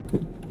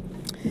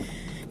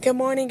Good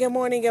morning,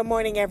 everyone.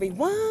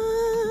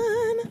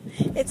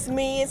 It's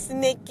me, it's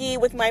Nikki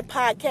with my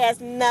podcast,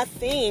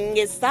 Nothing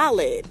is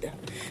Solid.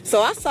 So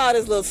I saw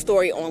this little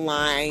story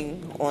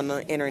online, on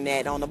the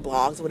internet, on the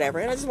blogs, whatever,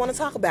 and I just want to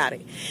talk about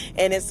it.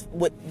 And it's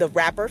with the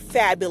rapper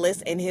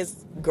Fabolous and his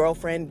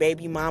girlfriend,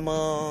 baby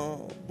mama,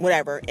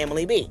 whatever,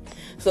 Emily B.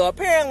 So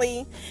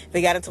apparently,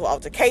 they got into an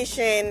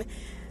altercation.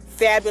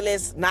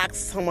 Fabolous knocked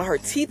some of her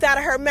teeth out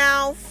of her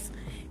mouth.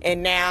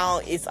 And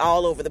now it's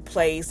all over the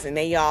place, and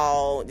they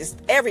all just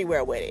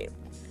everywhere with it.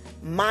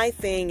 My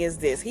thing is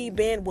this: he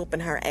been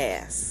whooping her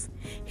ass.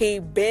 He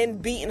been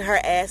beating her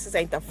ass. This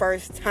ain't the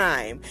first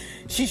time.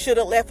 She should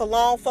have left a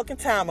long fucking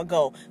time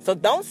ago. So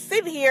don't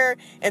sit here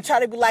and try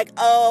to be like,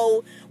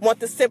 oh, want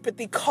the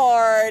sympathy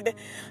card.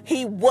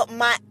 He whooped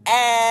my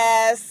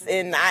ass,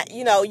 and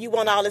you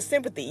want all the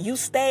sympathy. You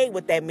stayed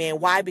with that man.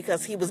 Why?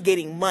 Because he was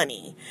getting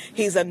money.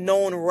 He's a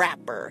known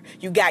rapper.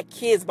 You got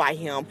kids by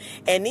him.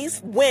 And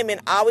these women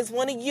always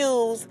want to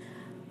use,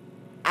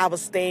 I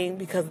was staying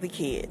because of the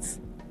kids.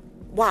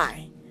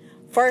 Why?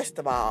 First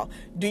of all,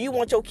 do you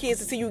want your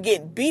kids to see you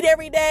getting beat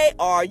every day,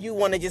 or you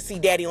want to just see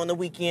daddy on the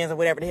weekends or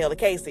whatever the hell the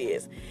case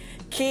is?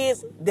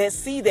 Kids that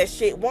see that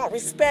shit want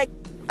respect.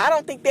 I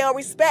don't think they'll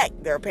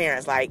respect their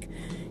parents. Like,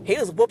 he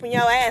was whooping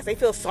your ass. They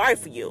feel sorry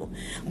for you.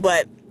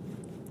 But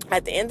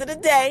at the end of the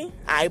day,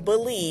 I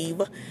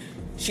believe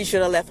she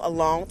should have left a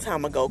long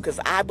time ago, because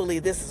I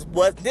believe this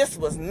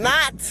was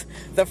not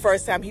the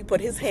first time he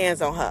put his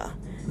hands on her.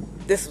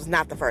 This was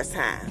not the first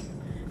time.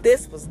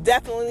 This was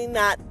definitely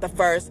not the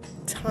first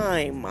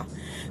time.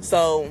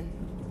 So,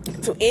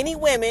 to any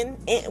women,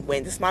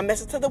 this is my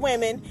message to the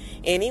women,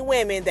 any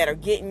women that are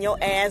getting your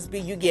ass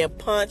beat, you getting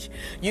punched,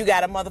 you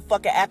got a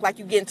motherfucker act like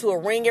you get into a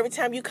ring every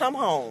time you come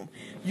home.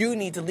 You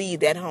need to leave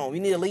that home. You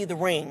need to leave the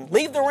ring.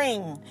 Leave the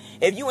ring.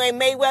 If you ain't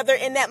Mayweather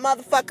in that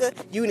motherfucker,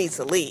 you need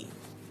to leave.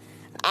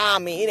 I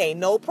mean, it ain't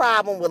no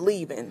problem with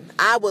leaving.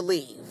 I would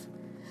leave.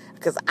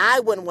 Because I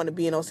wouldn't want to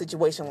be in no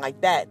situation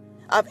like that.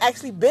 I've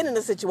actually been in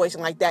a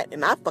situation like that,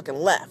 and I fucking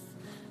left.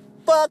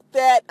 Fuck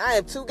that. I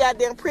am too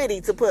goddamn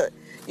pretty to put,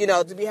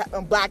 to be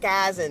having black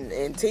eyes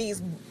and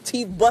teeth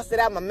busted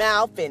out my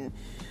mouth and,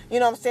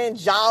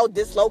 jaw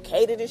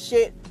dislocated and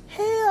shit.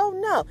 Hell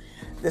no.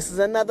 This is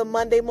another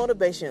Monday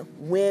motivation.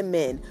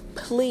 Women,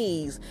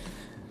 please,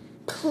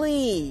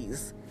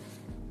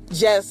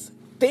 just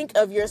think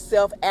of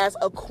yourself as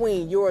a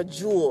queen. You're a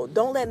jewel.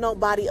 Don't let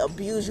nobody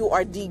abuse you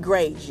or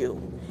degrade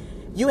you.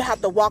 You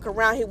have to walk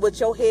around here with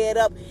your head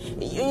up. You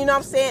know what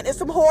I'm saying? There's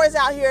some whores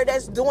out here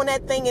that's doing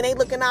that thing and they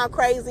looking all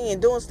crazy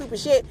and doing stupid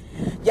shit.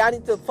 Y'all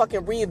need to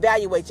fucking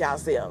reevaluate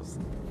yourselves.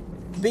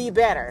 Be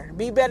better.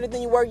 Be better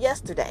than you were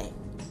yesterday.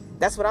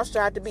 That's what I'm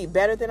trying to be.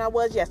 Better than I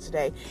was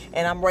yesterday.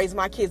 And I'm raising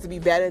my kids to be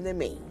better than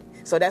me.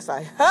 So that's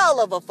a hell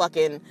of a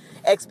fucking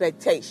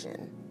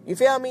expectation. You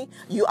feel me?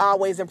 You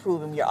always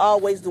improving. You're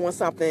always doing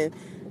something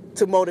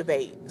to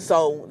motivate.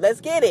 So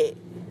let's get it.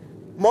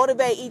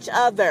 Motivate each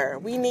other.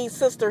 We need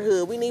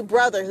sisterhood. We need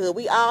brotherhood.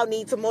 We all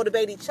need to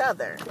motivate each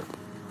other.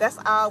 That's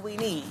all we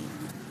need.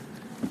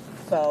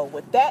 So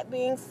with that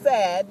being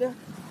said,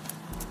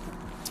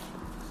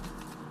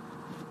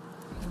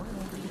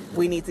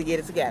 we need to get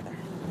it together.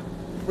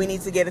 We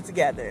need to get it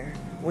together.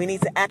 We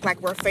need to act like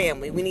we're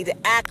family. We need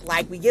to act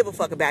like we give a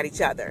fuck about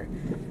each other.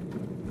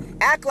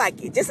 Act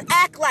like it. Just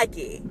act like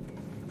it.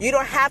 You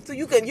don't have to.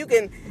 You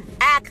can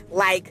act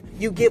like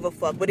you give a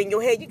fuck, but in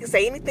your head you can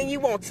say anything you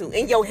want to.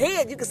 In your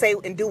head you can say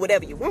and do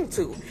whatever you want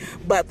to,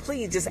 but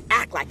please just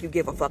act like you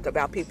give a fuck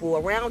about people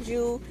around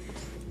you.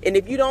 And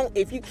if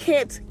you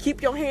can't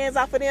keep your hands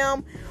off of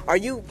them, or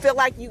you feel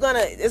like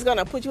it's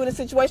gonna put you in a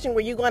situation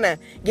where you're gonna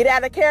get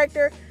out of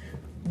character,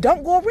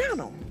 don't go around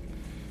them.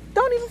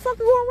 Don't even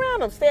fucking go around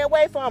them. Stay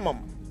away from them.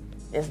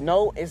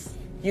 You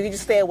can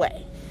just stay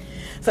away.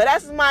 So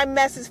that's my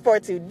message for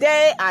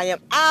today. I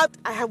am out.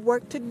 I have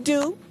work to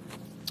do.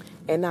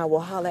 And I will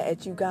holler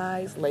at you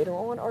guys later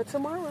on or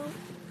tomorrow.